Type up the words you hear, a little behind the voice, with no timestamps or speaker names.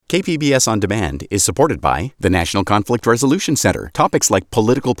KPBS On Demand is supported by the National Conflict Resolution Center. Topics like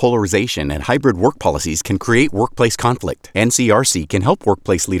political polarization and hybrid work policies can create workplace conflict. NCRC can help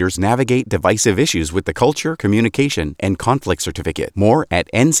workplace leaders navigate divisive issues with the Culture, Communication, and Conflict Certificate. More at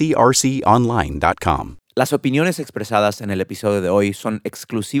ncrconline.com. Las opiniones expresadas en el episodio de hoy son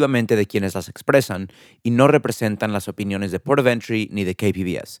exclusivamente de quienes las expresan y no representan las opiniones de Port of Entry ni de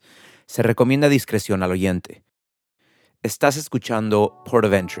KPBS. Se recomienda discreción al oyente. Estás escuchando Port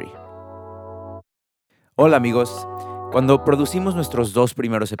of Entry. Hola amigos. Cuando producimos nuestros 2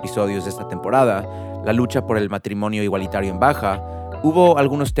 primeros episodios de esta temporada, la lucha por el matrimonio igualitario en Baja, hubo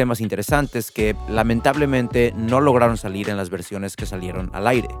algunos temas interesantes que lamentablemente no lograron salir en las versiones que salieron al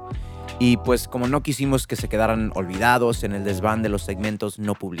aire. Y pues como no quisimos que se quedaran olvidados en el desván de los segmentos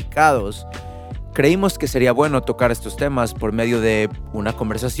no publicados, creímos que sería bueno tocar estos temas por medio de una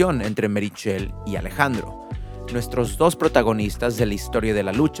conversación entre Meritxell y Alejandro, nuestros 2 protagonistas de la historia de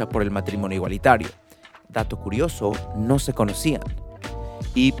la lucha por el matrimonio igualitario. Dato curioso, no se conocían.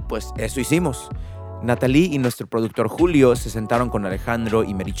 Y pues eso hicimos. Natalie y nuestro productor Julio se sentaron con Alejandro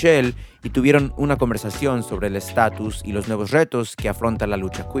y Meritxell y tuvieron una conversación sobre el estatus y los nuevos retos que afronta la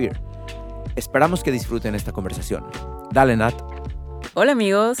lucha queer. Esperamos que disfruten esta conversación. Dale, Nat. Hola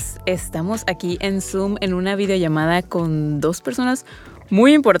amigos, estamos aquí en Zoom en una videollamada con 2 personas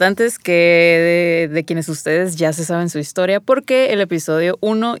muy importantes que de quienes ustedes ya se saben su historia, porque el episodio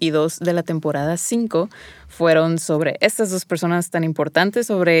 1 y 2 de la temporada 5 fueron sobre estas 2 personas tan importantes,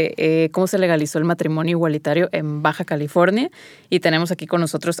 sobre cómo se legalizó el matrimonio igualitario en Baja California. Y tenemos aquí con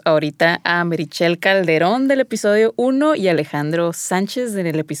nosotros ahorita a Meritxell Calderón del episodio 1 y Alejandro Sánchez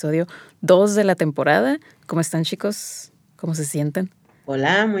del episodio 2 de la temporada. ¿Cómo están, chicos? ¿Cómo se sienten?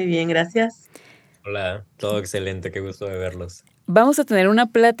 Hola, muy bien, gracias. Hola, todo excelente, qué gusto de verlos. Vamos a tener una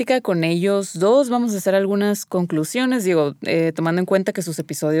plática con ellos 2, vamos a hacer algunas conclusiones, tomando en cuenta que sus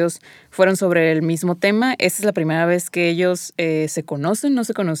episodios fueron sobre el mismo tema. Esta es la primera vez que ellos se conocen, no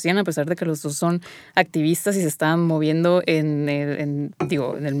se conocían, a pesar de que los 2 son activistas y se estaban moviendo en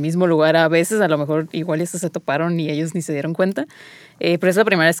el mismo lugar a veces. A lo mejor igual ya se toparon y ellos ni se dieron cuenta, pero es la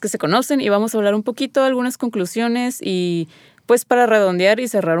primera vez que se conocen y vamos a hablar un poquito, algunas conclusiones y pues para redondear y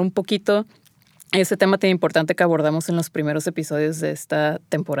cerrar un poquito ese tema tan importante que abordamos en los primeros episodios de esta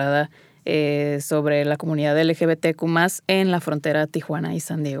temporada sobre la comunidad LGBTQ+, en la frontera Tijuana y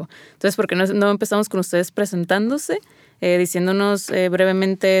San Diego. Entonces, ¿por qué no empezamos con ustedes presentándose? Diciéndonos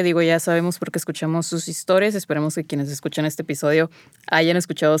brevemente, ya sabemos por qué escuchamos sus historias. Esperemos que quienes escuchan este episodio hayan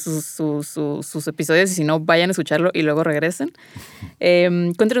escuchado sus episodios y si no, vayan a escucharlo y luego regresen.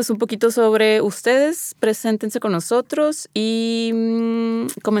 Cuéntenos un poquito sobre ustedes, preséntense con nosotros y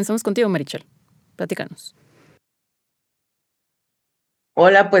comenzamos contigo, Meritxell. Platícanos.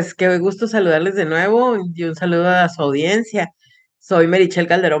 Hola, pues qué gusto saludarles de nuevo y un saludo a su audiencia. Soy Meritxell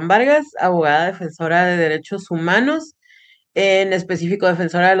Calderón Vargas, abogada defensora de derechos humanos, en específico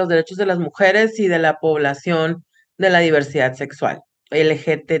defensora de los derechos de las mujeres y de la población de la diversidad sexual,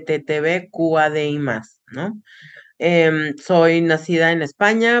 LGTBQADI+, ¿no? Soy nacida en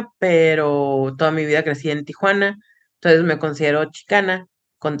España, pero toda mi vida crecí en Tijuana, entonces me considero chicana,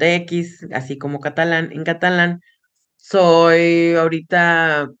 con TX, así como en catalán. Estoy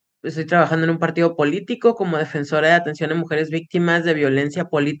trabajando en un partido político como defensora de atención a mujeres víctimas de violencia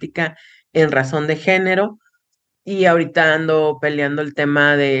política en razón de género, y ahorita ando peleando el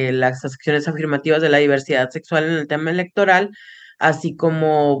tema de las acciones afirmativas de la diversidad sexual en el tema electoral, así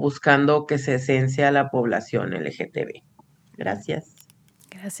como buscando que se cense a la población LGTB. Gracias.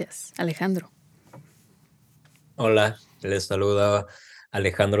 Gracias. Alejandro. Hola, les saluda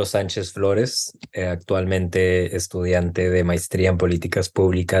Alejandro Sánchez Flores, actualmente estudiante de maestría en políticas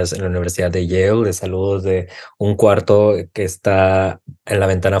públicas en la Universidad de Yale. Les saludo de un cuarto que está en la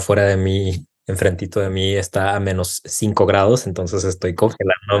ventana fuera de mí, enfrentito de mí, está a -5 grados, entonces estoy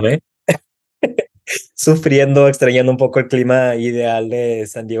congelándome, sufriendo, extrañando un poco el clima ideal de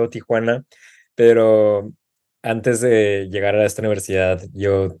San Diego, Tijuana, pero antes de llegar a esta universidad,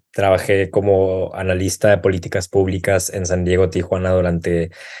 yo trabajé como analista de políticas públicas en San Diego, Tijuana, durante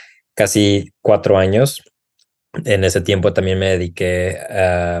casi 4 años. En ese tiempo también me dediqué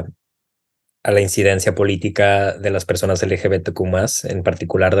a la incidencia política de las personas LGBTQ+, en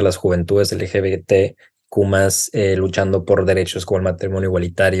particular de las juventudes LGBTQ+, luchando por derechos como el matrimonio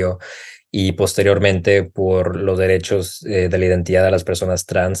igualitario y posteriormente por los derechos de la identidad de las personas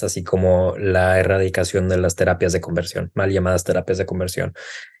trans, así como la erradicación de las terapias de conversión, mal llamadas terapias de conversión.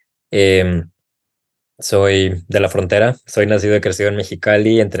 Soy de la frontera, soy nacido y crecido en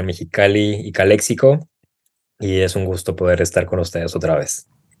Mexicali, entre Mexicali y Caléxico, y es un gusto poder estar con ustedes otra vez.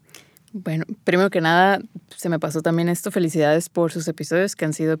 Bueno, primero que nada, se me pasó también esto. Felicidades por sus episodios, que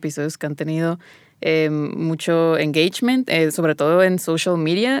han sido episodios que han tenido mucho engagement, sobre todo en social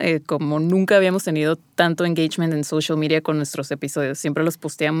media, como nunca habíamos tenido tanto engagement en social media con nuestros episodios. Siempre los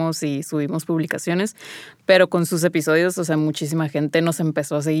posteamos y subimos publicaciones, pero con sus episodios, o sea, muchísima gente nos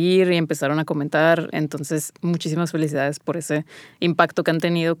empezó a seguir y empezaron a comentar. Entonces, muchísimas felicidades por ese impacto que han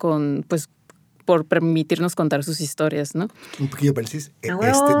tenido con, pues, por permitirnos contar sus historias, ¿no? Un pequeño paréntesis. ¡A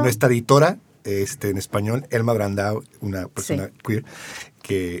huevo! Nuestra editora en español, Elma Brandao, una persona queer,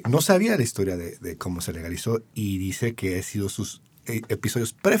 que no sabía la historia de cómo se legalizó y dice que ha sido sus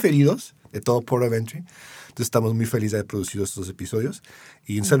episodios preferidos de todo Port of Entry. Entonces estamos muy felices de haber producido estos episodios.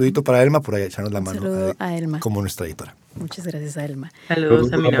 Y un saludito para Elma por ahí echarnos la mano saludo a Elma. Como nuestra editora. Muchas gracias a Elma.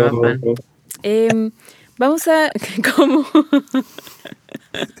 Saludos a mi nueva fan. Vamos a... ¿Cómo?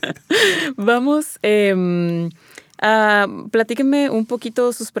 Vamos platíquenme un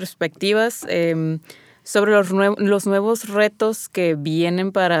poquito sus perspectivas sobre los nuevos retos que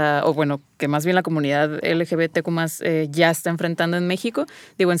vienen para, o bueno, que más bien la comunidad LGBTQ+, ya está enfrentando en México.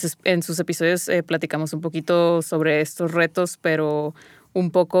 Digo, en sus episodios platicamos un poquito sobre estos retos, pero un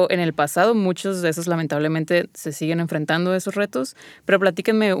poco en el pasado. Muchos de esos lamentablemente se siguen enfrentando a esos retos, pero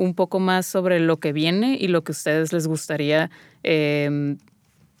platíquenme un poco más sobre lo que viene y lo que a ustedes les gustaría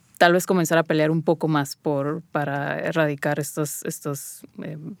tal vez comenzar a pelear un poco más para erradicar estos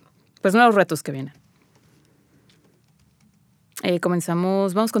pues nuevos retos que vienen.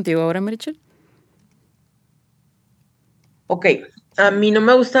 Vamos contigo ahora, Marichel. Ok, a mí no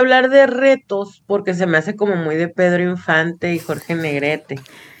me gusta hablar de retos porque se me hace como muy de Pedro Infante y Jorge Negrete.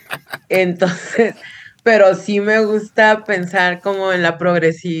 Entonces, pero sí me gusta pensar como en la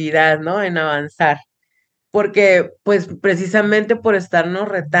progresividad, ¿no? En avanzar. Porque, pues, precisamente por estarnos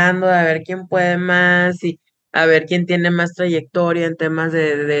retando a ver quién puede más y a ver quién tiene más trayectoria en temas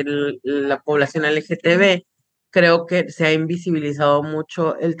de la población LGTB, creo que se ha invisibilizado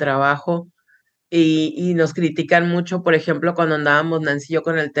mucho el trabajo y nos critican mucho, por ejemplo, cuando andábamos Nancy y yo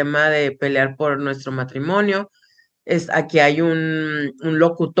con el tema de pelear por nuestro matrimonio. Aquí hay un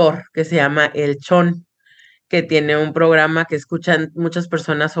locutor que se llama El Chon, que tiene un programa que escuchan muchas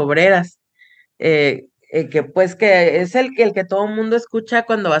personas obreras, que pues que es el que todo el mundo escucha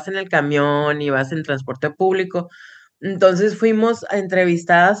cuando vas en el camión y vas en transporte público. Entonces fuimos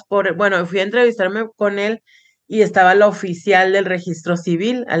entrevistadas bueno, fui a entrevistarme con él y estaba la oficial del registro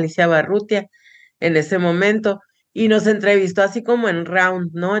civil, Alicia Barrutia, en ese momento, y nos entrevistó así como en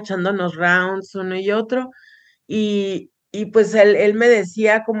round, ¿no? Echándonos rounds uno y otro, y pues él me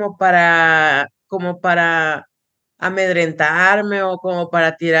decía como para amedrentarme o como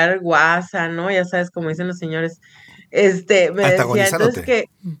para tirar guasa, ¿no? Ya sabes, como dicen los señores. Me decía entonces Antagonizándote. que,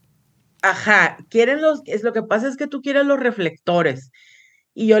 ajá, es lo que pasa es que tú quieres los reflectores.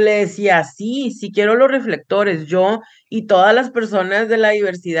 Y yo le decía, sí, sí quiero los reflectores, yo y todas las personas de la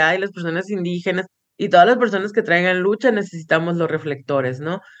diversidad y las personas indígenas y todas las personas que traigan lucha necesitamos los reflectores,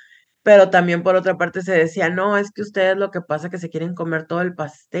 ¿no? Pero también por otra parte se decía, no, es que ustedes lo que pasa es que se quieren comer todo el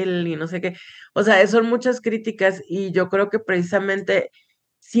pastel y no sé qué. O sea, son muchas críticas y yo creo que precisamente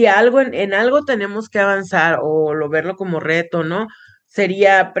si algo en algo tenemos que avanzar o verlo como reto, ¿no?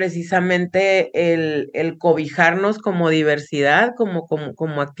 Sería precisamente el cobijarnos como diversidad,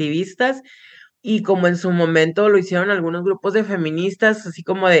 como activistas y como en su momento lo hicieron algunos grupos de feministas, así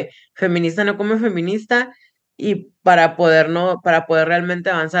como de feminista no come feminista, y para poder realmente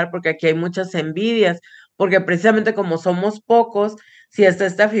avanzar, porque aquí hay muchas envidias, porque precisamente como somos pocos, si está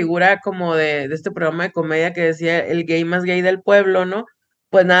esta figura como de este programa de comedia que decía el gay más gay del pueblo, ¿no?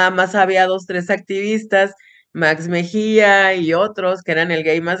 Pues nada más había 2, 3 activistas, Max Mejía y otros, que eran el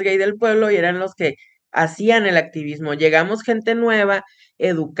gay más gay del pueblo y eran los que hacían el activismo. Llegamos gente nueva,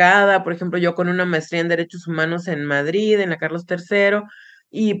 educada, por ejemplo, yo con una maestría en Derechos Humanos en Madrid, en la Carlos III,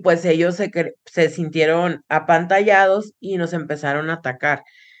 y pues ellos se sintieron apantallados y nos empezaron a atacar.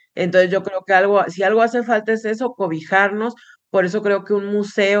 Entonces yo creo que si algo hace falta es eso, cobijarnos, por eso creo que un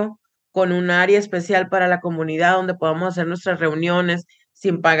museo con un área especial para la comunidad donde podamos hacer nuestras reuniones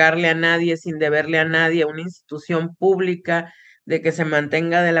sin pagarle a nadie, sin deberle a nadie, una institución pública de que se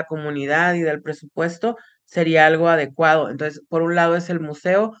mantenga de la comunidad y del presupuesto, sería algo adecuado. Entonces, por un lado es el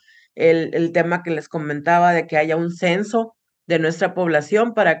museo, el tema que les comentaba de que haya un censo de nuestra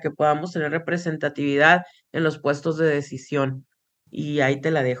población para que podamos tener representatividad en los puestos de decisión. Y ahí te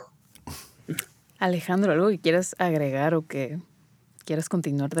la dejo. Alejandro, ¿algo que quieras agregar o que quieras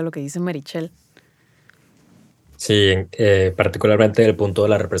continuar de lo que dice Marichel? Sí, particularmente el punto de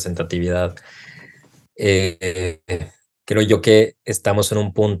la representatividad. Creo yo que estamos en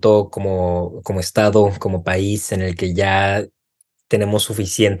un punto como Estado, como país, en el que ya tenemos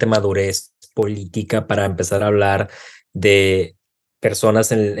suficiente madurez política para empezar a hablar de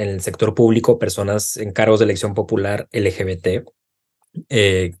personas en el sector público, personas en cargos de elección popular LGBT,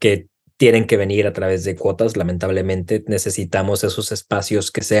 que tienen que venir a través de cuotas. Lamentablemente necesitamos esos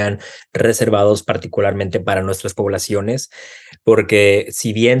espacios que sean reservados particularmente para nuestras poblaciones, porque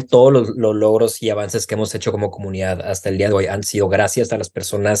si bien todos los logros y avances que hemos hecho como comunidad hasta el día de hoy han sido gracias a las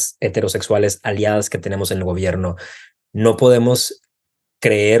personas heterosexuales aliadas que tenemos en el gobierno, no podemos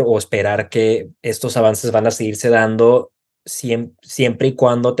creer o esperar que estos avances van a seguirse dando siempre y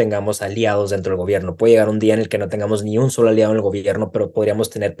cuando tengamos aliados dentro del gobierno. Puede llegar un día en el que no tengamos ni un solo aliado en el gobierno, pero podríamos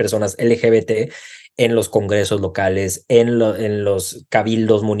tener personas LGBT en los congresos locales, en los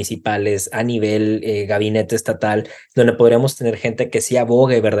cabildos municipales, a nivel gabinete estatal, donde podríamos tener gente que sí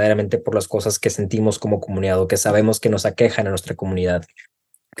abogue verdaderamente por las cosas que sentimos como comunidad o que sabemos que nos aquejan a nuestra comunidad.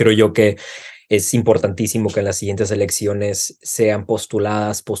 Creo yo que es importantísimo que en las siguientes elecciones sean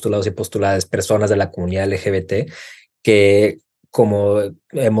postulados y postuladas personas de la comunidad LGBT que, como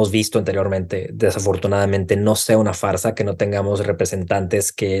hemos visto anteriormente, desafortunadamente no sea una farsa, que no tengamos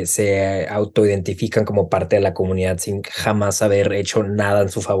representantes que se autoidentifican como parte de la comunidad sin jamás haber hecho nada en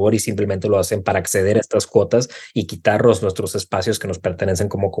su favor y simplemente lo hacen para acceder a estas cuotas y quitarnos nuestros espacios que nos pertenecen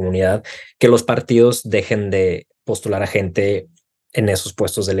como comunidad, que los partidos dejen de postular a gente en esos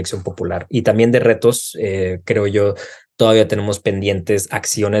puestos de elección popular. Y también de retos, creo yo, todavía tenemos pendientes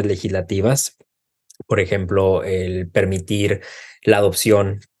acciones legislativas. Por ejemplo, el permitir la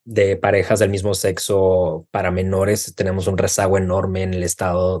adopción de parejas del mismo sexo para menores. Tenemos un rezago enorme en el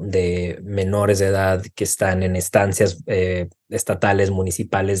estado de menores de edad que están en estancias estatales,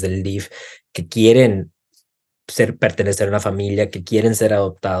 municipales del DIF, que quieren pertenecer a una familia, que quieren ser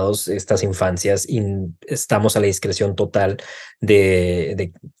adoptados estas infancias, y estamos a la discreción total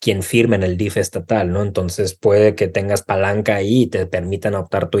de quien firme en el DIF estatal, ¿no? Entonces puede que tengas palanca ahí y te permitan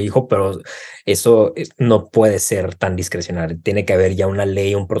adoptar tu hijo, pero eso no puede ser tan discrecional. Tiene que haber ya una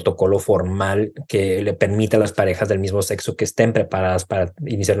ley, un protocolo formal que le permita a las parejas del mismo sexo que estén preparadas para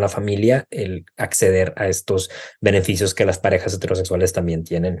iniciar una familia el acceder a estos beneficios que las parejas heterosexuales también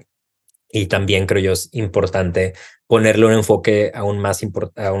tienen. Y también creo yo es importante ponerle un enfoque aún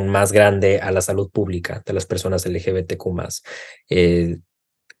más grande a la salud pública de las personas LGBTQ+. Eh,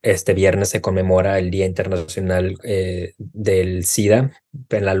 este viernes se conmemora el Día Internacional del SIDA,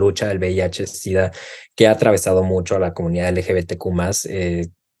 en la lucha del VIH-SIDA, que ha atravesado mucho a la comunidad LGBTQ+.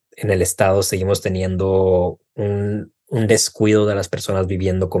 En el estado seguimos teniendo un descuido de las personas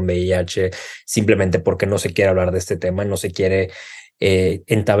viviendo con VIH, simplemente porque no se quiere hablar de este tema, no se quiere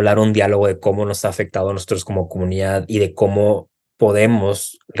entablar un diálogo de cómo nos ha afectado a nosotros como comunidad y de cómo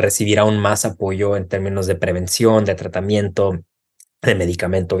podemos recibir aún más apoyo en términos de prevención, de tratamiento, de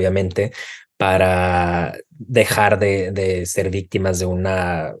medicamento, obviamente, para dejar de ser víctimas de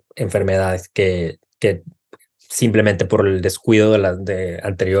una enfermedad que simplemente por el descuido de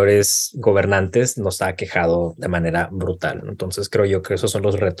anteriores gobernantes nos ha quejado de manera brutal, ¿no? Entonces creo yo que esos son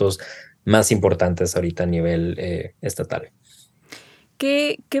los retos más importantes ahorita a nivel estatal.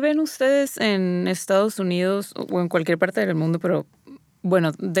 ¿Qué ven ustedes en Estados Unidos o en cualquier parte del mundo? Pero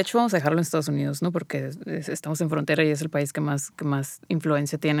bueno, de hecho vamos a dejarlo en Estados Unidos, ¿no? Porque estamos en frontera y es el país que más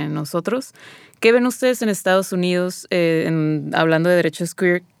influencia tiene en nosotros. ¿Qué ven ustedes en Estados Unidos, hablando de derechos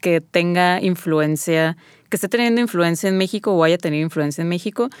queer, que tenga influencia, que esté teniendo influencia en México o haya tenido influencia en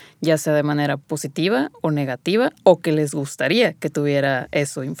México, ya sea de manera positiva o negativa, o que les gustaría que tuviera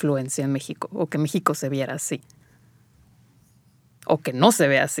eso, influencia en México, o que México se viera así? O que no se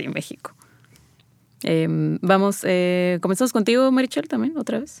vea así en México. Comenzamos contigo, Marichel, también,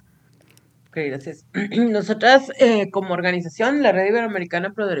 otra vez. Ok, gracias. Nosotras, como organización, la Red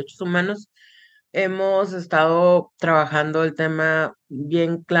Iberoamericana Pro Derechos Humanos, hemos estado trabajando el tema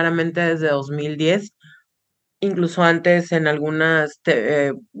bien claramente desde 2010, incluso antes en algunas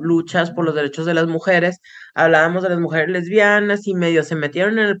luchas por los derechos de las mujeres. Hablábamos de las mujeres lesbianas y medio se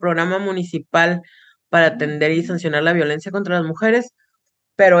metieron en el programa municipal para atender y sancionar la violencia contra las mujeres,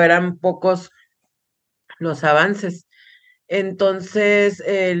 pero eran pocos los avances. Entonces,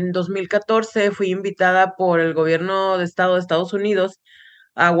 en 2014 fui invitada por el gobierno de estado de Estados Unidos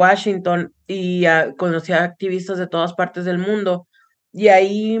a Washington y conocí a activistas de todas partes del mundo. Y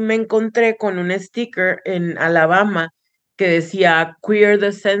ahí me encontré con un sticker en Alabama que decía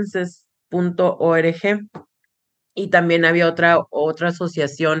queerthecensus.org, y también había otra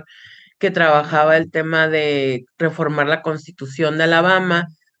asociación que trabajaba el tema de reformar la Constitución de Alabama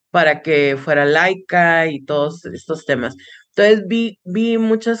para que fuera laica y todos estos temas. Entonces vi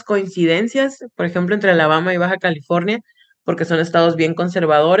muchas coincidencias, por ejemplo, entre Alabama y Baja California, porque son estados bien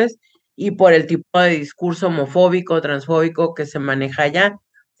conservadores, y por el tipo de discurso homofóbico, transfóbico que se maneja allá.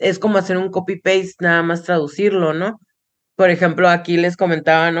 Es como hacer un copy-paste, nada más traducirlo, ¿no? Por ejemplo, aquí les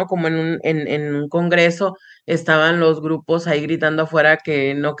comentaba, ¿no? Como en un congreso estaban los grupos ahí gritando afuera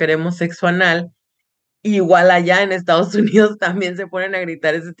que no queremos sexo anal. Igual allá en Estados Unidos también se ponen a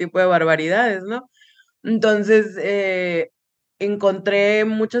gritar ese tipo de barbaridades, ¿no? Entonces, encontré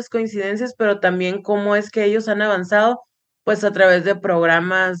muchas coincidencias, pero también cómo es que ellos han avanzado, pues a través de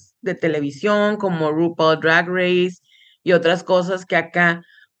programas de televisión como RuPaul Drag Race y otras cosas que acá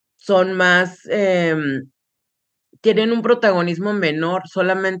son más, tienen un protagonismo menor,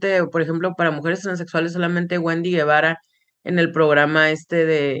 solamente, por ejemplo, para mujeres transexuales, solamente Wendy Guevara en el programa este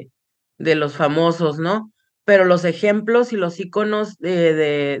de los famosos, ¿no? Pero los ejemplos y los íconos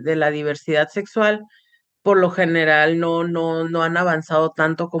de la diversidad sexual, por lo general, no han avanzado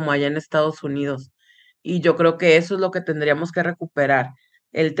tanto como allá en Estados Unidos. Y yo creo que eso es lo que tendríamos que recuperar.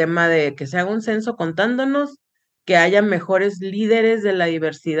 El tema de que se haga un censo contándonos, que haya mejores líderes de la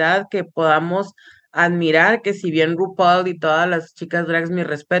diversidad que podamos admirar, que si bien RuPaul y todas las chicas drags, mis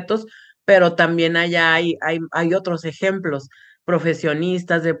respetos, pero también allá hay otros ejemplos,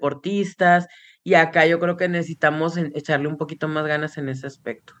 profesionistas, deportistas, y acá yo creo que necesitamos echarle un poquito más ganas en ese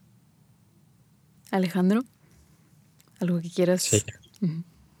aspecto. Alejandro, ¿algo que quieras? Sí. Ujú.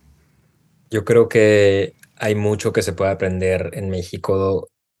 Yo creo que hay mucho que se puede aprender en México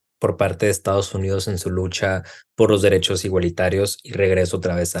por parte de Estados Unidos en su lucha por los derechos igualitarios y regreso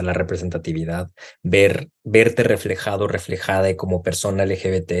otra vez a la representatividad. Verte reflejado, reflejada como persona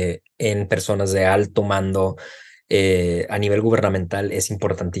LGBT en personas de alto mando a nivel gubernamental es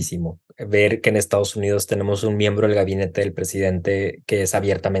importantísimo. Ver que en Estados Unidos tenemos un miembro del gabinete del presidente que es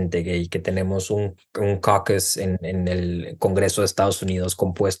abiertamente gay, que tenemos un caucus en el Congreso de Estados Unidos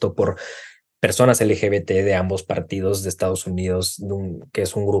compuesto por personas LGBT de ambos partidos de Estados Unidos, que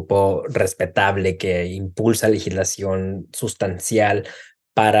es un grupo respetable que impulsa legislación sustancial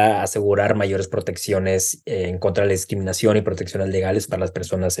para asegurar mayores protecciones en contra de la discriminación y protecciones legales para las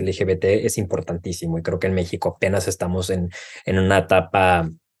personas LGBT, es importantísimo. Y creo que en México apenas estamos en una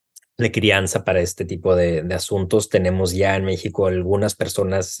etapa de crianza para este tipo de asuntos. Tenemos ya en México algunas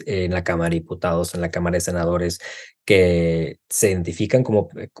personas en la Cámara de Diputados, en la Cámara de Senadores, que se identifican como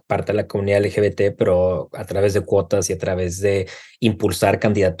parte de la comunidad LGBT, pero a través de cuotas y a través de impulsar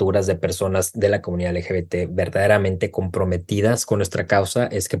candidaturas de personas de la comunidad LGBT verdaderamente comprometidas con nuestra causa,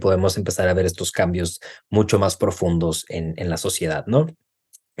 es que podemos empezar a ver estos cambios mucho más profundos en la sociedad, ¿no?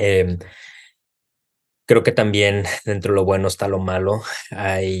 Creo que también dentro de lo bueno está lo malo.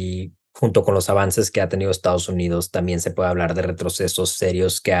 Hay, junto con los avances que ha tenido Estados Unidos, también se puede hablar de retrocesos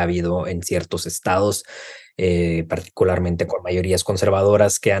serios que ha habido en ciertos estados, particularmente con mayorías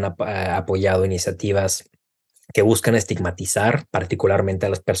conservadoras que han apoyado iniciativas que buscan estigmatizar particularmente a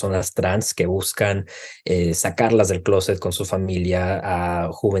las personas trans, que buscan sacarlas del closet con su familia,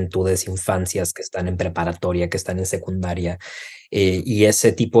 a juventudes, infancias que están en preparatoria, que están en secundaria. Y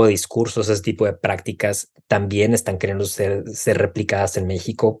ese tipo de discursos, ese tipo de prácticas también están queriendo ser replicadas en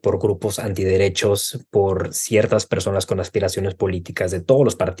México por grupos antiderechos, por ciertas personas con aspiraciones políticas de todos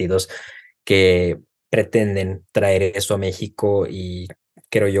los partidos que pretenden traer eso a México, y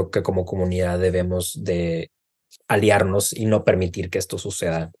creo yo que como comunidad debemos de aliarnos y no permitir que esto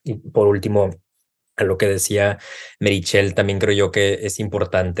suceda. Y por último, a lo que decía Merichel, también creo yo que es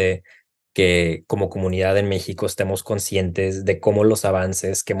importante que como comunidad en México estemos conscientes de cómo los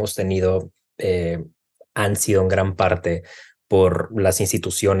avances que hemos tenido han sido en gran parte por las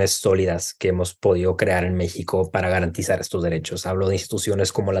instituciones sólidas que hemos podido crear en México para garantizar estos derechos. Hablo de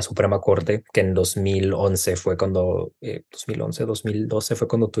instituciones como la Suprema Corte, que en 2011 fue cuando, 2012 fue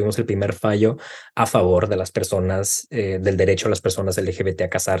cuando tuvimos el primer fallo a favor de las personas, del derecho a las personas LGBT a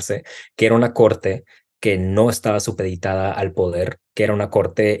casarse, que era una corte que no estaba supeditada al poder, que era una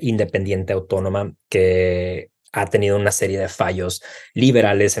corte independiente, autónoma, que ha tenido una serie de fallos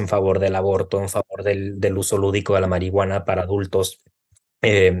liberales en favor del aborto, en favor del uso lúdico de la marihuana para adultos,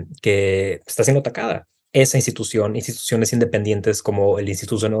 que está siendo atacada. Esa institución, instituciones independientes como el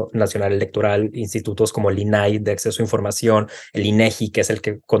Instituto Nacional Electoral, institutos como el INAI de acceso a información, el INEGI, que es el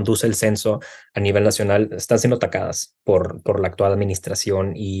que conduce el censo a nivel nacional, están siendo atacadas por la actual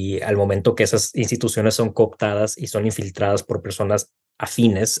administración, y al momento que esas instituciones son cooptadas y son infiltradas por personas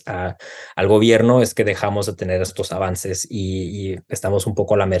afines al gobierno, es que dejamos de tener estos avances y estamos un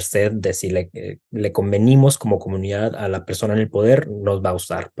poco a la merced de si le convenimos como comunidad a la persona en el poder, nos va a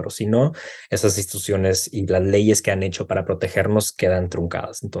usar, pero si no, esas instituciones y las leyes que han hecho para protegernos quedan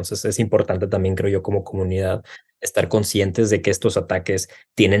truncadas. Entonces es importante también, creo yo, como comunidad, estar conscientes de que estos ataques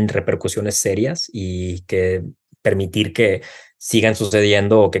tienen repercusiones serias y que permitir que sigan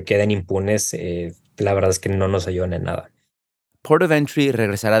sucediendo o que queden impunes, la verdad es que no nos ayudan en nada. Port of Entry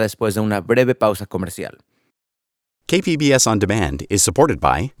regresará después de una breve pausa comercial. KPBS On Demand is supported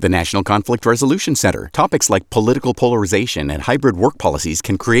by the National Conflict Resolution Center. Topics like political polarization and hybrid work policies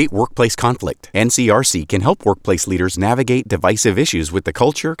can create workplace conflict. NCRC can help workplace leaders navigate divisive issues with the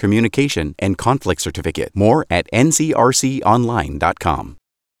Culture, Communication, and Conflict Certificate. More at ncrconline.com.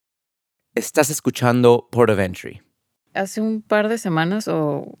 Estás escuchando Port of Entry. Hace un par de semanas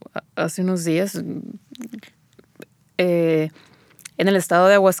o hace unos días, en el estado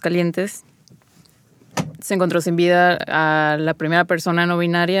de Aguascalientes, se encontró sin vida a la primera persona no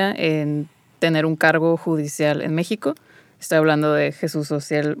binaria en tener un cargo judicial en México. Estoy hablando de Jesús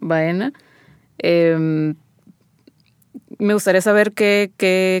Ociel Baena. Me gustaría saber qué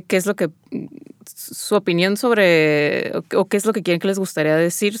es lo que su opinión sobre, o qué es lo que quieren que les gustaría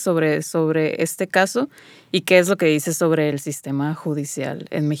decir sobre este caso y qué es lo que dice sobre el sistema judicial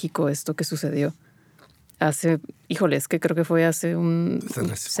en México, esto que sucedió hace, es que creo que fue hace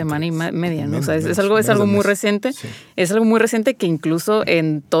semana y media, ¿no? O sea, es algo muy reciente. Sí. Es algo muy reciente que incluso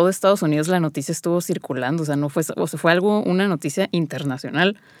en todo Estados Unidos la noticia estuvo circulando. O sea, fue una noticia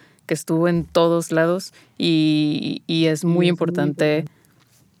internacional que estuvo en todos lados y es muy importante.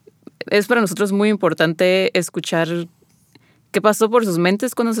 Es para nosotros muy importante escuchar qué pasó por sus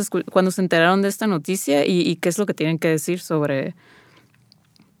mentes cuando se enteraron de esta noticia y qué es lo que tienen que decir sobre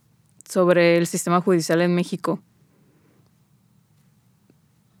el sistema judicial en México.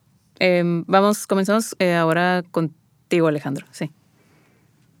 Comenzamos ahora contigo, Alejandro. Sí.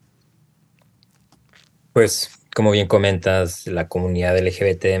 Pues, como bien comentas, la comunidad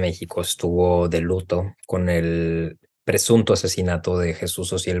LGBT de México estuvo de luto con el presunto asesinato de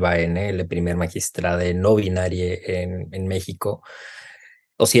Jesús Ociel Baena, el primer magistrado no binario en México.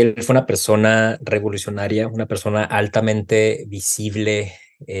 Ociel fue una persona revolucionaria, una persona altamente visible,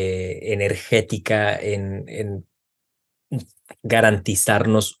 energética en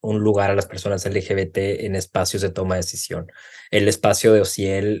garantizarnos un lugar a las personas LGBT en espacios de toma de decisión. El espacio de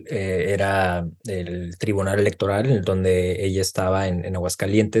Ociel era el Tribunal Electoral, en donde ella estaba en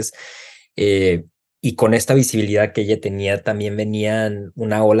Aguascalientes, y con esta visibilidad que ella tenía también venían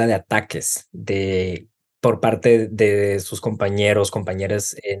una ola de ataques por parte de sus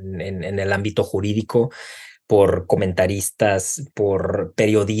compañeras en el ámbito jurídico, por comentaristas, por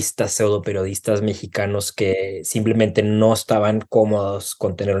periodistas, pseudoperiodistas mexicanos que simplemente no estaban cómodos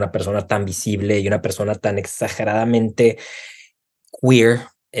con tener una persona tan visible y una persona tan exageradamente queer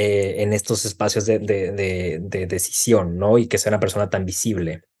en estos espacios de decisión, ¿no? Y que sea una persona tan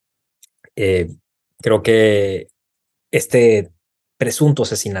visible. Creo que este presunto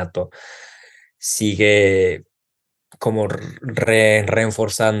asesinato sigue como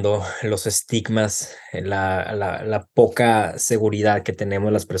reforzando los estigmas, la poca seguridad que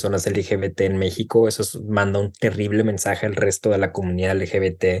tenemos las personas LGBT en México. Eso manda un terrible mensaje al resto de la comunidad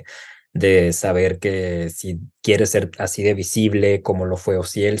LGBT de saber que si quieres ser así de visible como lo fue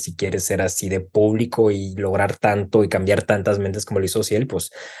Ociel, si quieres ser así de público y lograr tanto y cambiar tantas mentes como lo hizo Ociel, pues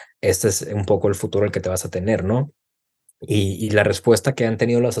este es un poco el futuro el que te vas a tener, ¿no? Y la respuesta que han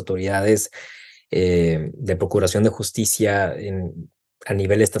tenido las autoridades de Procuración de Justicia a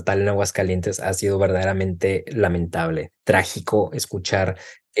nivel estatal en Aguascalientes ha sido verdaderamente lamentable, trágico escuchar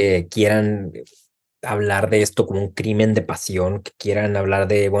que quieran hablar de esto como un crimen de pasión, que quieran hablar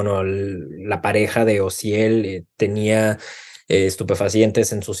de, bueno, la pareja de Ociel tenía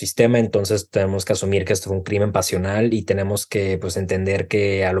estupefacientes en su sistema, entonces tenemos que asumir que esto fue un crimen pasional y tenemos que pues entender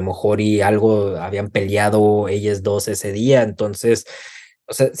que a lo mejor y algo habían peleado ellas dos ese día, entonces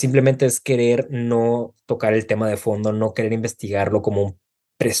o sea, simplemente es querer no tocar el tema de fondo, no querer investigarlo como un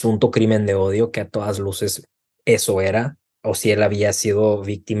presunto crimen de odio, que a todas luces eso era, o si él había sido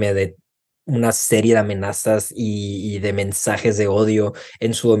víctima de una serie de amenazas y de mensajes de odio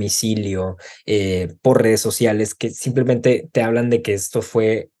en su domicilio, por redes sociales, que simplemente te hablan de que esto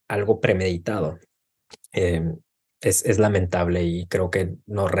fue algo premeditado. Es lamentable y creo que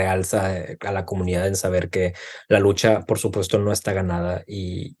nos realza a la comunidad en saber que la lucha, por supuesto, no está ganada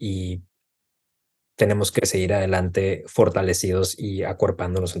y tenemos que seguir adelante fortalecidos y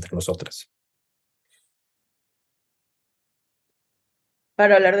acuerpándonos entre nosotras.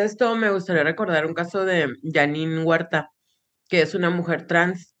 Para hablar de esto, me gustaría recordar un caso de Janine Huerta, que es una mujer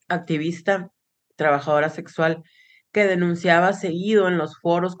trans, activista, trabajadora sexual, que denunciaba seguido en los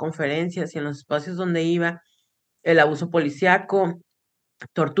foros, conferencias y en los espacios donde iba el abuso policíaco,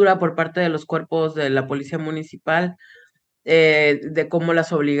 tortura por parte de los cuerpos de la policía municipal, de cómo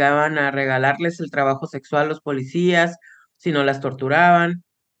las obligaban a regalarles el trabajo sexual a los policías, si no las torturaban,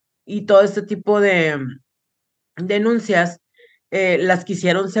 y todo este tipo de denuncias las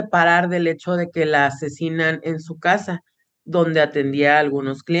quisieron separar del hecho de que la asesinan en su casa, donde atendía a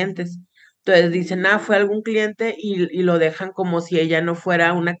algunos clientes. Entonces dicen, fue algún cliente y lo dejan como si ella no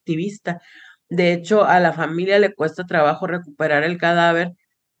fuera una activista. De hecho, a la familia le cuesta trabajo recuperar el cadáver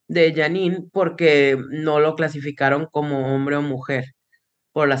de Janine porque no lo clasificaron como hombre o mujer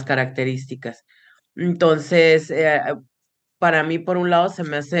por las características. Entonces, para mí, por un lado, se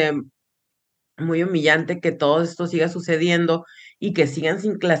me hace muy humillante que todo esto siga sucediendo y que sigan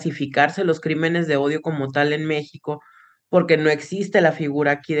sin clasificarse los crímenes de odio como tal en México, porque no existe la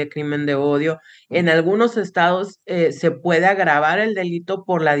figura aquí de crimen de odio. En algunos estados se puede agravar el delito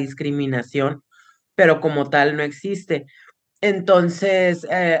por la discriminación, pero como tal no existe. Entonces,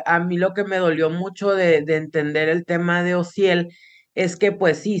 a mí lo que me dolió mucho de entender el tema de Ociel es que,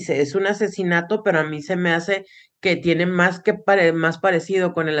 pues sí, es un asesinato, pero a mí se me hace que tiene más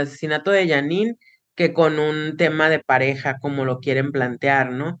parecido con el asesinato de Janine que con un tema de pareja, como lo quieren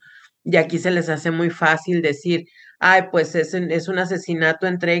plantear, ¿no? Y aquí se les hace muy fácil decir, ay, pues es un asesinato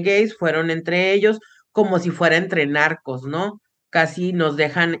entre gays, fueron entre ellos, como si fuera entre narcos, ¿no? Casi nos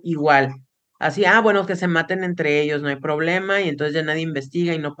dejan igual. Así, bueno, que se maten entre ellos, no hay problema, y entonces ya nadie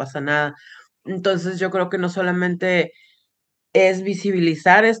investiga y no pasa nada. Entonces yo creo que no solamente es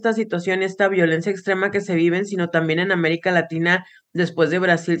visibilizar esta situación, esta violencia extrema que se viven, sino también en América Latina, después de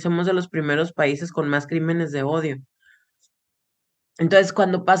Brasil, somos de los primeros países con más crímenes de odio. Entonces,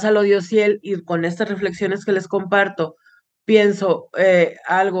 cuando pasa lo de Ociel y con estas reflexiones que les comparto, pienso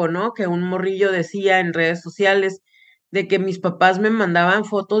algo, ¿no? Que un morrillo decía en redes sociales de que mis papás me mandaban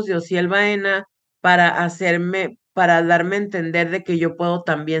fotos de Ociel Baena para darme a entender de que yo puedo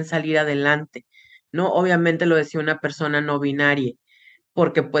también salir adelante, ¿no? Obviamente lo decía una persona no binaria,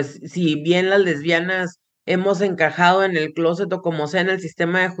 porque pues si bien las lesbianas hemos encajado en el closet o como sea en el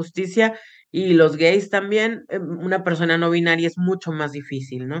sistema de justicia y los gays también, una persona no binaria es mucho más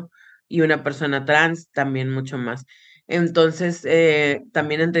difícil, ¿no? Y una persona trans también mucho más. Entonces,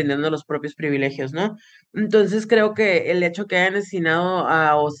 también entendiendo los propios privilegios, ¿no? Entonces creo que el hecho que hayan asesinado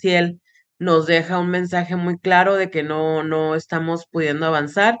a Ociel nos deja un mensaje muy claro de que no estamos pudiendo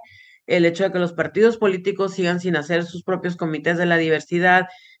avanzar, el hecho de que los partidos políticos sigan sin hacer sus propios comités de la diversidad,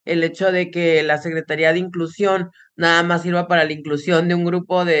 el hecho de que la Secretaría de Inclusión nada más sirva para la inclusión de un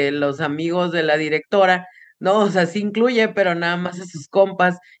grupo de los amigos de la directora, ¿no? O sea, sí incluye, pero nada más a sus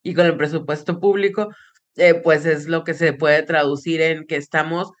compas y con el presupuesto público, pues es lo que se puede traducir en que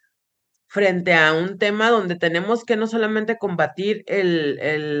estamos frente a un tema donde tenemos que no solamente combatir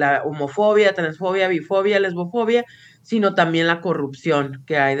la homofobia, transfobia, bifobia, lesbofobia, sino también la corrupción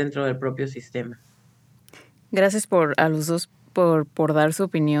que hay dentro del propio sistema. Gracias a los dos por dar su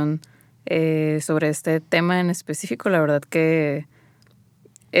opinión sobre este tema en específico. La verdad que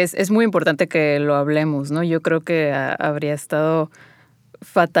es muy importante que lo hablemos, ¿no? Yo creo que habría estado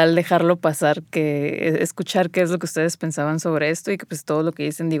fatal dejarlo pasar, que escuchar qué es lo que ustedes pensaban sobre esto y que pues todo lo que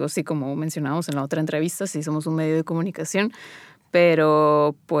dicen, digo, sí, como mencionamos en la otra entrevista, sí somos un medio de comunicación,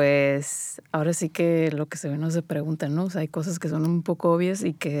 pero pues ahora sí que lo que se ve no se pregunta, ¿no? O sea, hay cosas que son un poco obvias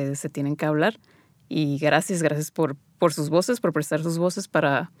y que se tienen que hablar y gracias por sus voces, por prestar sus voces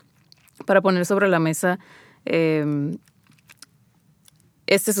para poner sobre la mesa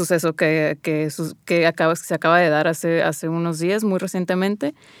este suceso que se acaba de dar hace unos días, muy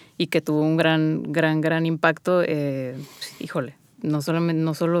recientemente, y que tuvo un gran impacto. Híjole, no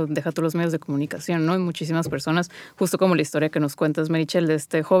solo deja tú los medios de comunicación, ¿no? Hay muchísimas personas, justo como la historia que nos cuentas, Merichel, de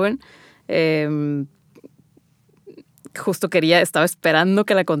este joven. Justo estaba esperando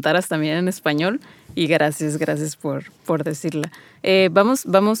que la contaras también en español y gracias por decirla. Vamos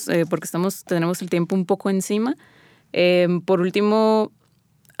porque tenemos el tiempo un poco encima. Por último,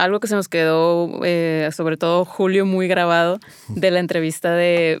 algo que se nos quedó, sobre todo Julio, muy grabado de la entrevista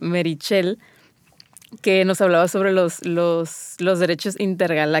de Merichel, que nos hablaba sobre los derechos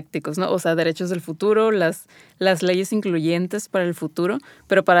intergalácticos, ¿no? O sea, derechos del futuro, las leyes incluyentes para el futuro,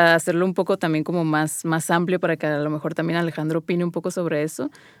 pero para hacerlo un poco también como más amplio, para que a lo mejor también Alejandro opine un poco sobre eso,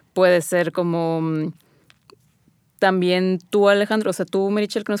 puede ser como también tú, Alejandro, o sea, tú,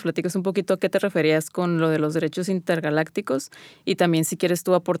 Merichel, que nos platiques un poquito a qué te referías con lo de los derechos intergalácticos y también si quieres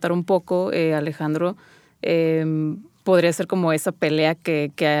tú aportar un poco, Alejandro, podría ser como esa pelea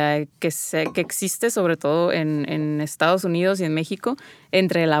que existe sobre todo en Estados Unidos y en México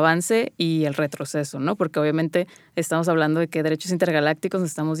entre el avance y el retroceso, ¿no? Porque obviamente estamos hablando de que derechos intergalácticos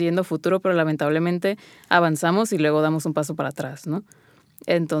nos estamos yendo a futuro, pero lamentablemente avanzamos y luego damos un paso para atrás, ¿no?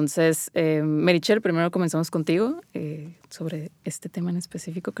 Entonces, Merichel, primero comenzamos contigo sobre este tema en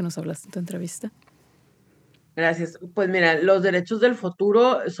específico que nos hablaste en tu entrevista. Gracias. Pues mira, los derechos del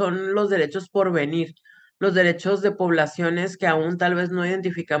futuro son los derechos por venir, los derechos de poblaciones que aún tal vez no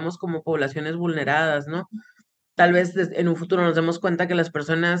identificamos como poblaciones vulneradas, ¿no? Tal vez en un futuro nos demos cuenta que las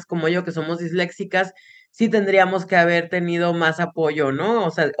personas como yo, que somos disléxicas, sí tendríamos que haber tenido más apoyo, ¿no?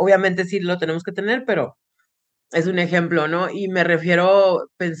 O sea, obviamente sí lo tenemos que tener, pero es un ejemplo, ¿no? Y me refiero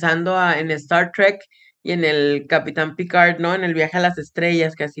pensando en Star Trek y en el Capitán Picard, ¿no? En el viaje a las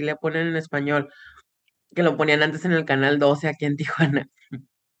estrellas, que así le ponen en español, que lo ponían antes en el canal 12 aquí en Tijuana.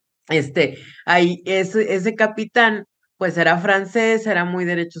 Ahí, ese capitán, pues era francés, era muy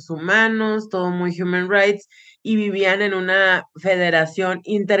derechos humanos, todo muy human rights, y vivían en una federación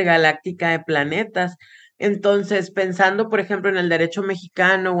intergaláctica de planetas. Entonces, pensando, por ejemplo, en el derecho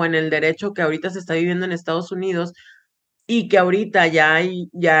mexicano o en el derecho que ahorita se está viviendo en Estados Unidos, y que ahorita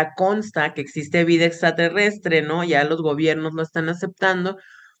ya consta que existe vida extraterrestre, ¿no? Ya los gobiernos lo están aceptando,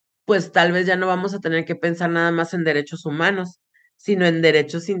 pues tal vez ya no vamos a tener que pensar nada más en derechos humanos, sino en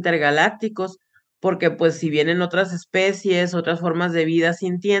derechos intergalácticos, porque pues si vienen otras especies, otras formas de vida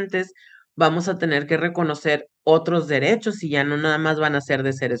sintientes, vamos a tener que reconocer otros derechos y ya no nada más van a ser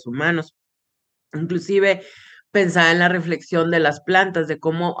de seres humanos. Inclusive pensaba en la reflexión de las plantas, de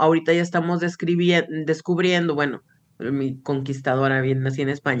cómo ahorita ya estamos descubriendo, bueno, mi conquistadora bien nací en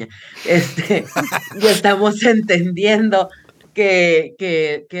España, ya estamos entendiendo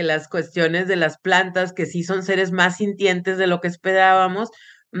que las cuestiones de las plantas, que sí son seres más sintientes de lo que esperábamos,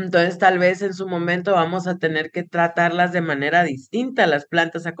 entonces tal vez en su momento vamos a tener que tratarlas de manera distinta, las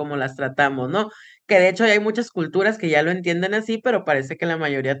plantas a como las tratamos, ¿no? Que de hecho hay muchas culturas que ya lo entienden así, pero parece que la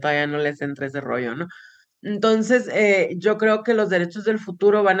mayoría todavía no les entra ese rollo, ¿no? Entonces, yo creo que los derechos del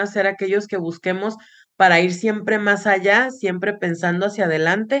futuro van a ser aquellos que busquemos para ir siempre más allá, siempre pensando hacia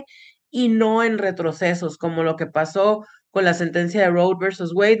adelante y no en retrocesos, como lo que pasó con la sentencia de Roe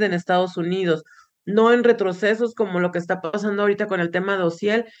versus Wade en Estados Unidos, no en retrocesos como lo que está pasando ahorita con el tema de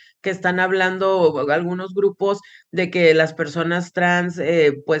Ociel, que están hablando algunos grupos de que las personas trans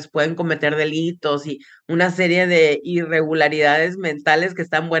pues pueden cometer delitos y una serie de irregularidades mentales que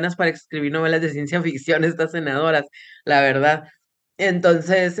están buenas para escribir novelas de ciencia ficción estas senadoras, la verdad.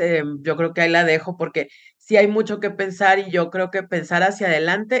 Entonces, yo creo que ahí la dejo porque sí hay mucho que pensar y yo creo que pensar hacia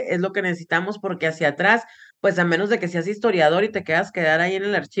adelante es lo que necesitamos porque hacia atrás, pues a menos de que seas historiador y te quedar ahí en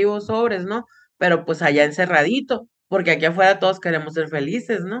el archivo sobres, ¿no? Pero pues allá encerradito, porque aquí afuera todos queremos ser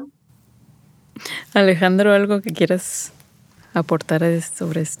felices, ¿no? Alejandro, ¿algo que quieras aportar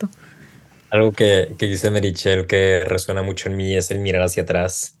sobre esto? Algo que dice Merichel que resuena mucho en mí es el mirar hacia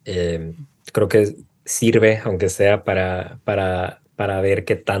atrás. Creo que sirve, aunque sea para ver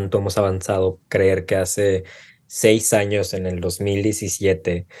qué tanto hemos avanzado. Creer que hace 6 años, en el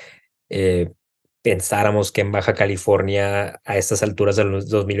 2017, eh, pensáramos que en Baja California, a estas alturas del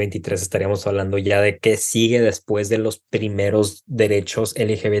 2023, estaríamos hablando ya de qué sigue después de los primeros derechos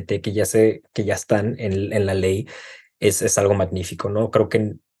LGBT que ya están en la ley. Es algo magnífico, ¿no? Creo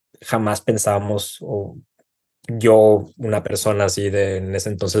que jamás pensábamos, o yo, una persona así de en ese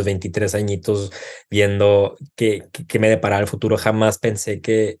entonces 23 añitos, viendo que me deparaba el futuro, jamás pensé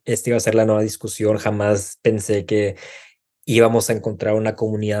que esta iba a ser la nueva discusión, jamás pensé que íbamos a encontrar una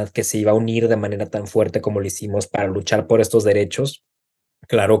comunidad que se iba a unir de manera tan fuerte como lo hicimos para luchar por estos derechos.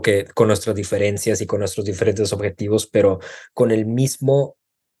 Claro que con nuestras diferencias y con nuestros diferentes objetivos, pero con el mismo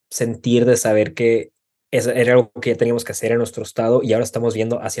sentir de saber que eso era algo que ya teníamos que hacer en nuestro estado y ahora estamos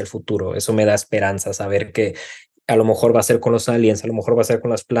viendo hacia el futuro. Eso me da esperanza, saber que a lo mejor va a ser con los aliens, a lo mejor va a ser con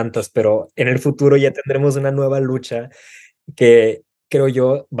las plantas, pero en el futuro ya tendremos una nueva lucha que creo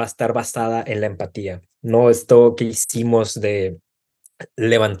yo va a estar basada en la empatía. No esto que hicimos de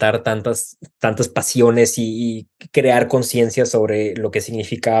levantar tantas pasiones y crear conciencia sobre lo que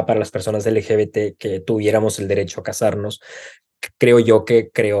significaba para las personas LGBT que tuviéramos el derecho a casarnos. Creo yo que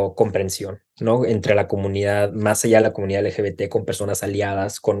creó comprensión, ¿no? Entre la comunidad, más allá de la comunidad LGBT, con personas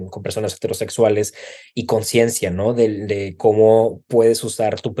aliadas, con personas heterosexuales y conciencia, ¿no? De cómo puedes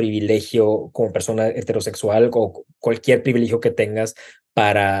usar tu privilegio como persona heterosexual o cualquier privilegio que tengas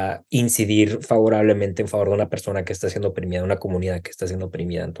para incidir favorablemente en favor de una persona que está siendo oprimida, una comunidad que está siendo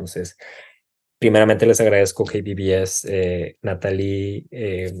oprimida. Entonces, primeramente les agradezco KBBS, Natalie,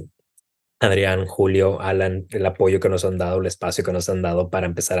 Adrián, Julio, Alan, el apoyo que nos han dado, el espacio que nos han dado para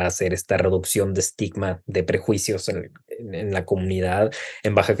empezar a hacer esta reducción de estigma, de prejuicios en la comunidad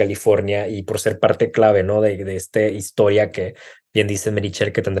en Baja California y por ser parte clave, ¿no? de esta historia que bien dice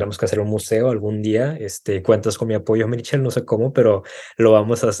Merichel que tendremos que hacer un museo algún día. Cuentas con mi apoyo, Merichel, no sé cómo, pero lo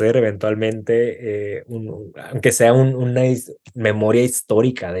vamos a hacer eventualmente, aunque sea una memoria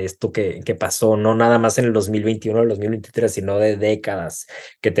histórica de esto que pasó, no nada más en el 2021 o el 2023, sino de décadas,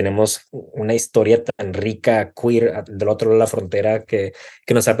 que tenemos una historia tan rica, queer, del otro lado de la frontera, que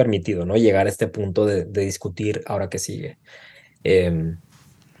nos ha permitido, ¿no? Llegar a este punto de discutir ahora que sigue.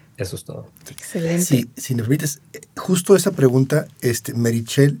 Eso es todo. Excelente. Si me permites, justo esa pregunta,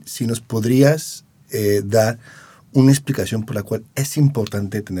 Merichel, si nos podrías dar una explicación por la cual es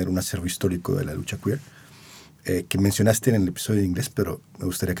importante tener un acervo histórico de la lucha queer, que mencionaste en el episodio de inglés, pero me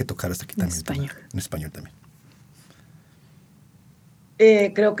gustaría que tocaras aquí también. En español también.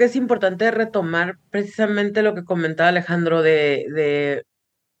 Creo que es importante retomar precisamente lo que comentaba Alejandro de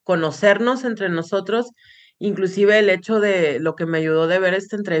conocernos entre nosotros, inclusive el hecho de lo que me ayudó de ver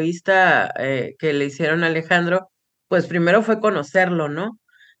esta entrevista que le hicieron a Alejandro, pues primero fue conocerlo, ¿no?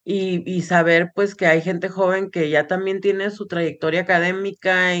 Y saber pues que hay gente joven que ya también tiene su trayectoria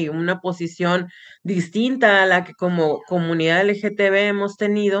académica y una posición distinta a la que como comunidad LGTB hemos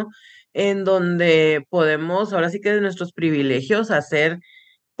tenido, en donde podemos, ahora sí que de nuestros privilegios, hacer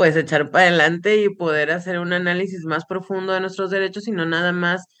pues echar para adelante y poder hacer un análisis más profundo de nuestros derechos y no nada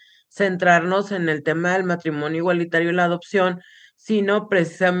más centrarnos en el tema del matrimonio igualitario y la adopción, sino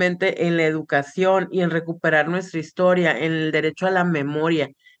precisamente en la educación y en recuperar nuestra historia, en el derecho a la memoria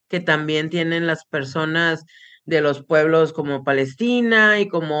que también tienen las personas de los pueblos como Palestina y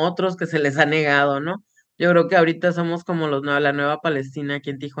como otros que se les ha negado, ¿no? Yo creo que ahorita somos como la nueva Palestina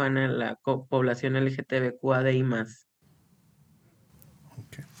aquí en Tijuana, la población LGTBQADI más.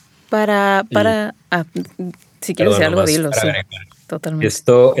 Si quieres decir algo, Nomás dilo, para sí, agregar. totalmente.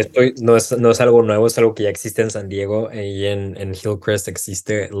 Esto no es algo nuevo, es algo que ya existe en San Diego. Ahí en Hillcrest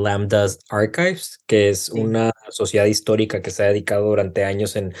existe Lambda's Archives, que es Sí. una sociedad histórica que se ha dedicado durante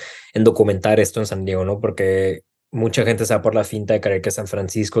años en documentar esto en San Diego, ¿no? Porque mucha gente se va por la finta de creer que San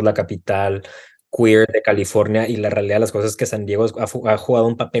Francisco es la capital queer de California, y la realidad de las cosas es que San Diego ha jugado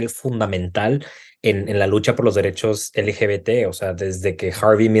un papel fundamental en la lucha por los derechos LGBT. O sea, desde que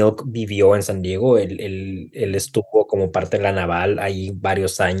Harvey Milk vivió en San Diego, él estuvo como parte de la naval ahí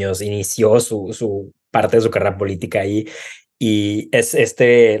varios años, inició su parte de su carrera política ahí, y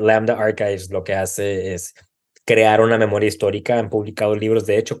Lambda Archives lo que hace es crear una memoria histórica. Han publicado libros,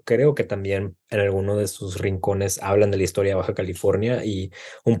 de hecho creo que también en alguno de sus rincones hablan de la historia de Baja California, y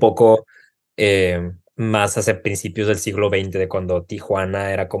un poco más hacia principios del siglo XX, de cuando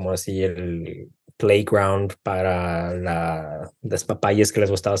Tijuana era como así el playground para las despapalles que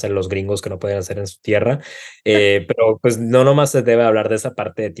les gustaba hacer los gringos que no podían hacer en su tierra. Pero pues no nomás se debe hablar de esa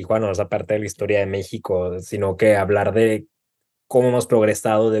parte de Tijuana o esa parte de la historia de México, sino que hablar de cómo hemos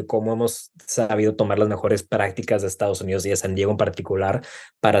progresado, de cómo hemos sabido tomar las mejores prácticas de Estados Unidos y de San Diego en particular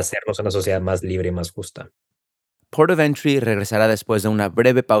para hacernos una sociedad más libre y más justa. Port of Entry regresará después de una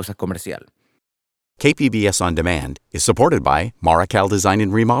breve pausa comercial. KPBS On Demand is supported by Maracal Design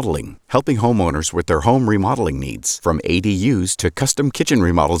and Remodeling, helping homeowners with their home remodeling needs. From ADUs to custom kitchen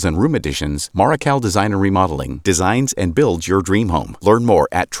remodels and room additions, Maracal Design and Remodeling designs and builds your dream home. Learn more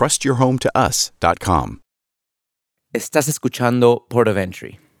at trustyourhometous.com. Estás escuchando Port of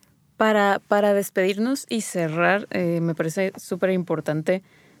Entry. Para despedirnos y cerrar, me parece súper importante,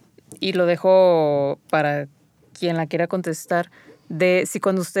 y lo dejo para quien la quiera contestar, de si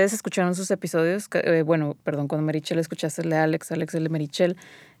cuando ustedes escucharon sus episodios, cuando Merichel escuchaste el de Alex el de Merichel,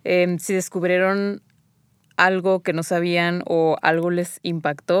 si descubrieron algo que no sabían o algo les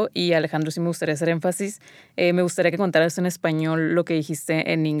impactó. Y Alejandro, sí me gustaría hacer énfasis, me gustaría que contaras en español lo que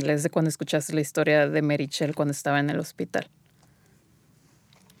dijiste en inglés de cuando escuchaste la historia de Merichel cuando estaba en el hospital.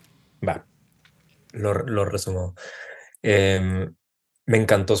 Va, lo resumo. Me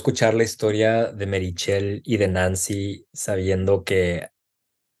encantó escuchar la historia de Merichel y de Nancy, sabiendo que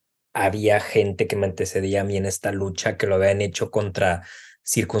había gente que me antecedía a mí en esta lucha, que lo habían hecho contra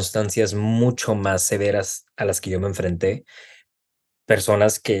circunstancias mucho más severas a las que yo me enfrenté.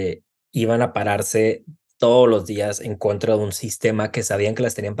 Personas que iban a pararse todos los días en contra de un sistema que sabían que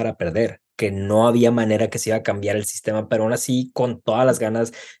las tenían para perder, que no había manera que se iba a cambiar el sistema, pero aún así, con todas las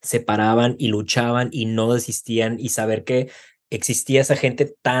ganas, se paraban y luchaban y no desistían, y saber que existía esa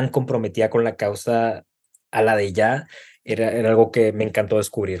gente tan comprometida con la causa a la de ya, era algo que me encantó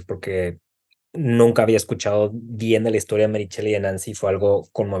descubrir, porque nunca había escuchado bien de la historia de Merichel y de Nancy. Fue algo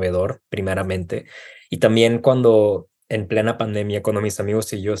conmovedor, primeramente. Y también cuando en plena pandemia, cuando mis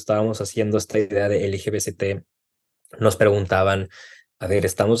amigos y yo estábamos haciendo esta idea de LGBT, nos preguntaban, a ver,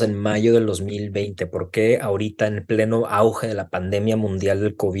 estamos en mayo del 2020, ¿por qué ahorita en pleno auge de la pandemia mundial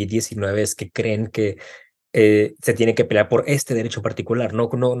del COVID-19 es que creen que se tiene que pelear por este derecho particular.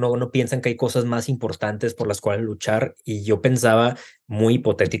 No piensan que hay cosas más importantes por las cuales luchar. Y yo pensaba muy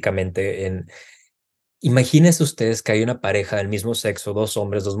hipotéticamente en, imagínense ustedes que hay una pareja del mismo sexo, dos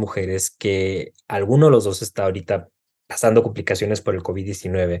hombres, dos mujeres, que alguno de los dos está ahorita pasando complicaciones por el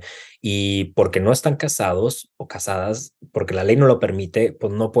COVID-19 y porque no están casados o casadas, porque la ley no lo permite,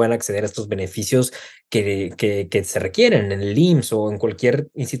 pues no pueden acceder a estos beneficios que se requieren en el IMSS o en cualquier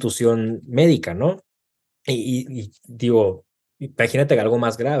institución médica, ¿no? Y digo, imagínate algo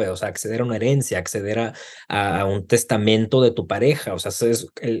más grave, o sea, acceder a una herencia, acceder a un testamento de tu pareja, o sea,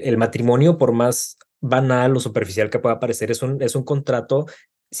 el matrimonio, por más banal o superficial que pueda parecer, es un contrato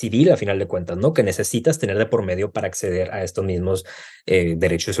civil a final de cuentas, ¿no? Que necesitas tener de por medio para acceder a estos mismos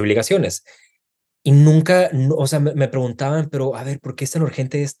derechos y obligaciones. Y nunca, o sea, me preguntaban, pero a ver, ¿por qué es tan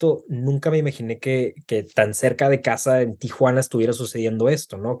urgente esto? Nunca me imaginé que tan cerca de casa en Tijuana estuviera sucediendo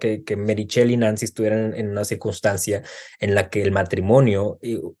esto, ¿no? Que Merichel y Nancy estuvieran en una circunstancia en la que el matrimonio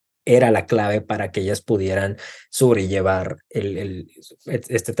era la clave para que ellas pudieran sobrellevar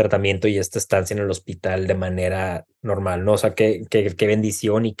este tratamiento y esta estancia en el hospital de manera normal, ¿no? O sea, qué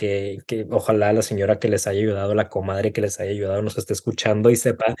bendición y que ojalá la señora que les haya ayudado, la comadre que les haya ayudado, nos esté escuchando y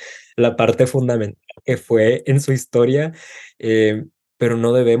sepa la parte fundamental que fue en su historia, eh, pero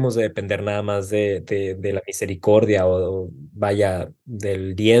no debemos de depender nada más de la misericordia o vaya,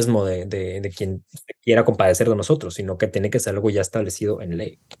 del diezmo de quien se quiera compadecer de nosotros, sino que tiene que ser algo ya establecido en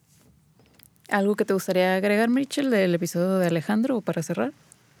ley. ¿Algo que te gustaría agregar, Mitchell, del episodio de Alejandro o para cerrar?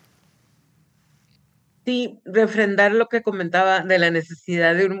 Sí, refrendar lo que comentaba de la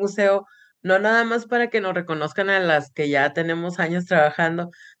necesidad de un museo, no nada más para que nos reconozcan a las que ya tenemos años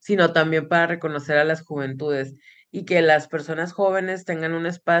trabajando, sino también para reconocer a las juventudes y que las personas jóvenes tengan un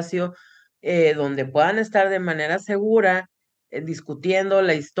espacio donde puedan estar de manera segura discutiendo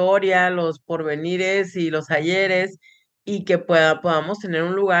la historia, los porvenires y los ayeres, y que podamos tener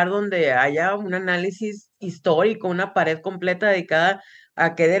un lugar donde haya un análisis histórico, una pared completa dedicada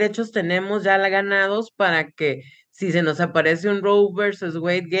a qué derechos tenemos ya ganados para que si se nos aparece un Roe versus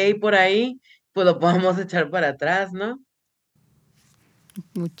Wade gay por ahí, pues lo podamos echar para atrás, ¿no? Y ahí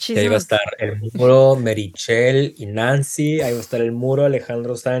va a Muchísimas. estar el muro Merichel y Nancy, ahí va a estar el muro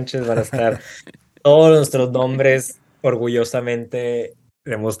Alejandro Sánchez, van a estar todos nuestros nombres orgullosamente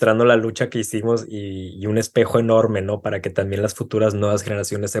demostrando la lucha que hicimos y un espejo enorme, ¿no? Para que también las futuras nuevas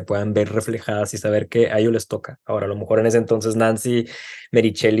generaciones se puedan ver reflejadas y saber que a ellos les toca. Ahora, a lo mejor en ese entonces Nancy,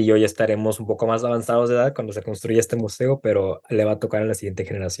 Merichel y yo ya estaremos un poco más avanzados de edad cuando se construya este museo, pero le va a tocar a la siguiente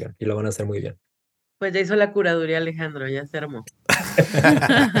generación y lo van a hacer muy bien. Pues ya hizo la curaduría Alejandro, ya se armó.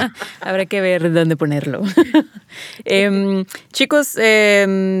 Habrá que ver dónde ponerlo. Chicos,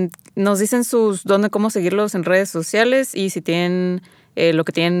 nos dicen cómo seguirlos en redes sociales y si tienen lo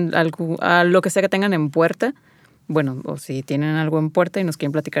que sea que tengan en puerta. Bueno, o si tienen algo en puerta y nos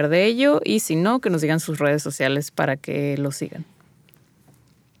quieren platicar de ello, y si no, que nos digan sus redes sociales para que lo sigan.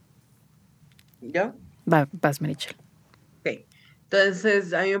 ¿Yo? Vas, Merichel. Ok.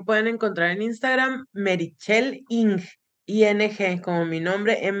 Entonces, a mí me pueden encontrar en Instagram, Merichel Ing, ING, como mi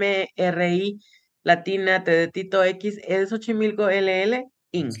nombre, MRI, latina, T de Tito, X, E de Xochimilco, LL,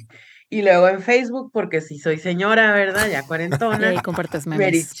 Ing. Y luego en Facebook, porque si soy señora, ¿verdad? Ya Y cuarentona, ahí compartes memes,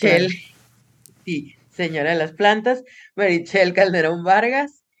 Merichel, claro. sí, señora de las plantas, Merichel Calderón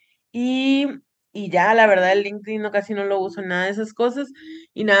Vargas. Y, y ya, la verdad, el LinkedIn casi no lo uso, nada de esas cosas.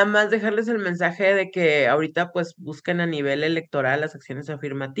 Y nada más dejarles el mensaje de que ahorita pues busquen a nivel electoral las acciones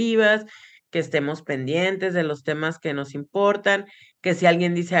afirmativas, que estemos pendientes de los temas que nos importan, que si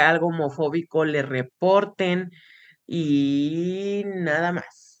alguien dice algo homofóbico le reporten y nada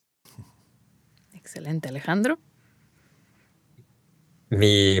más. Excelente, Alejandro.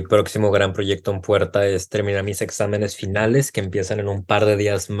 Mi próximo gran proyecto en puerta es terminar mis exámenes finales que empiezan en un par de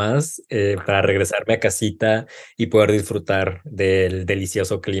días más para regresarme a casita y poder disfrutar del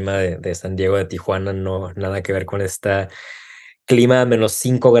delicioso clima de San Diego, de Tijuana. No, nada que ver con este clima a menos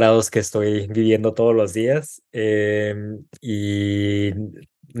 5 grados que estoy viviendo todos los días. Y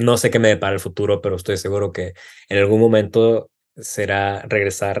no sé qué me depara el futuro, pero estoy seguro que en algún momento será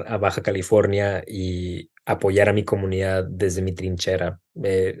regresar a Baja California y apoyar a mi comunidad desde mi trinchera,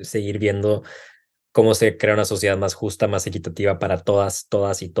 seguir viendo cómo se crea una sociedad más justa, más equitativa para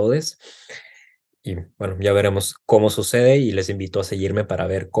todas y todes. Y bueno, ya veremos cómo sucede y les invito a seguirme para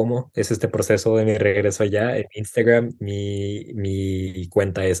ver cómo es este proceso de mi regreso allá. En Instagram, mi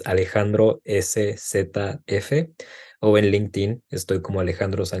cuenta es Alejandro SZF o en LinkedIn estoy como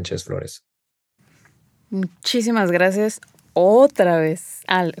Alejandro Sánchez Flores. Muchísimas gracias. otra vez.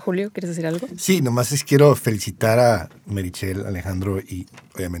 Julio, ¿quieres decir algo? Sí, nomás quiero felicitar a Merichel, Alejandro y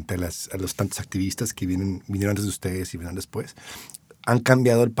obviamente a los tantos activistas que vinieron antes de ustedes y vinieron después. Han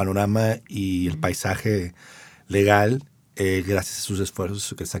cambiado el panorama y el paisaje legal gracias a sus esfuerzos y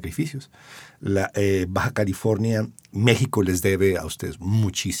sus sacrificios. Baja California, México les debe a ustedes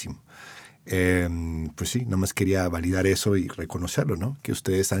muchísimo. Pues sí, nomás quería validar eso y reconocerlo, ¿no? Que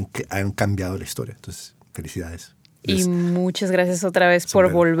ustedes han cambiado la historia. Entonces, felicidades. Y muchas gracias otra vez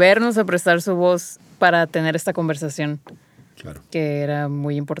por volvernos a prestar su voz para tener esta conversación. Claro. Que era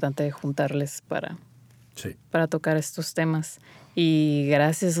muy importante juntarles para tocar estos temas. Y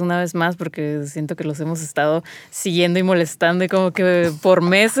gracias una vez más porque siento que los hemos estado siguiendo y molestando y como que por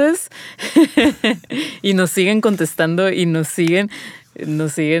meses y nos siguen contestando y nos siguen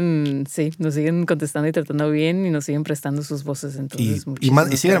contestando y tratando bien y nos siguen prestando sus voces. Entonces, y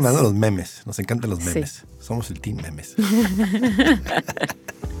siguen mandando los memes. Nos encantan los memes. Sí. Somos el team memes.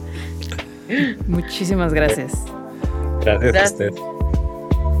 Muchísimas gracias. Gracias a usted.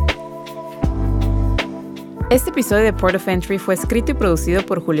 Este episodio de Port of Entry fue escrito y producido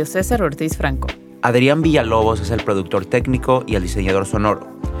por Julio César Ortiz Franco. Adrián Villalobos es el productor técnico y el diseñador sonoro.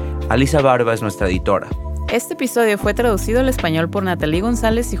 Alisa Barba es nuestra editora. Este episodio fue traducido al español por Natalie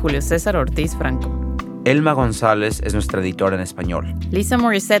González y Julio César Ortiz Franco. Elma González es nuestra editora en español. Lisa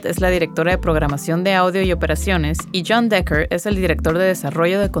Morissette es la directora de programación de audio y operaciones y John Decker es el director de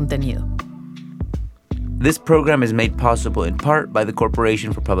desarrollo de contenido. This program is made possible in part by the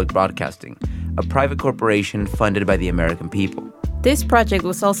Corporation for Public Broadcasting, a private corporation funded by the American people. This project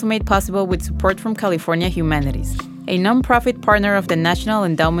was also made possible with support from California Humanities, a non-profit partner of the National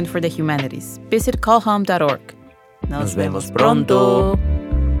Endowment for the Humanities. Visit callhome.org. Nos vemos pronto.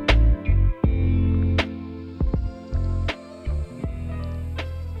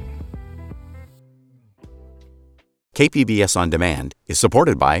 KPBS On Demand is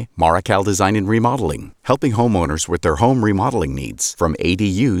supported by Maracal Design and Remodeling, helping homeowners with their home remodeling needs. From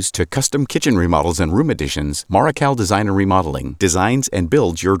ADUs to custom kitchen remodels and room additions, Maracal Design and Remodeling designs and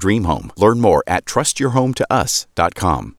builds your dream home. Learn more at trustyourhometous.com.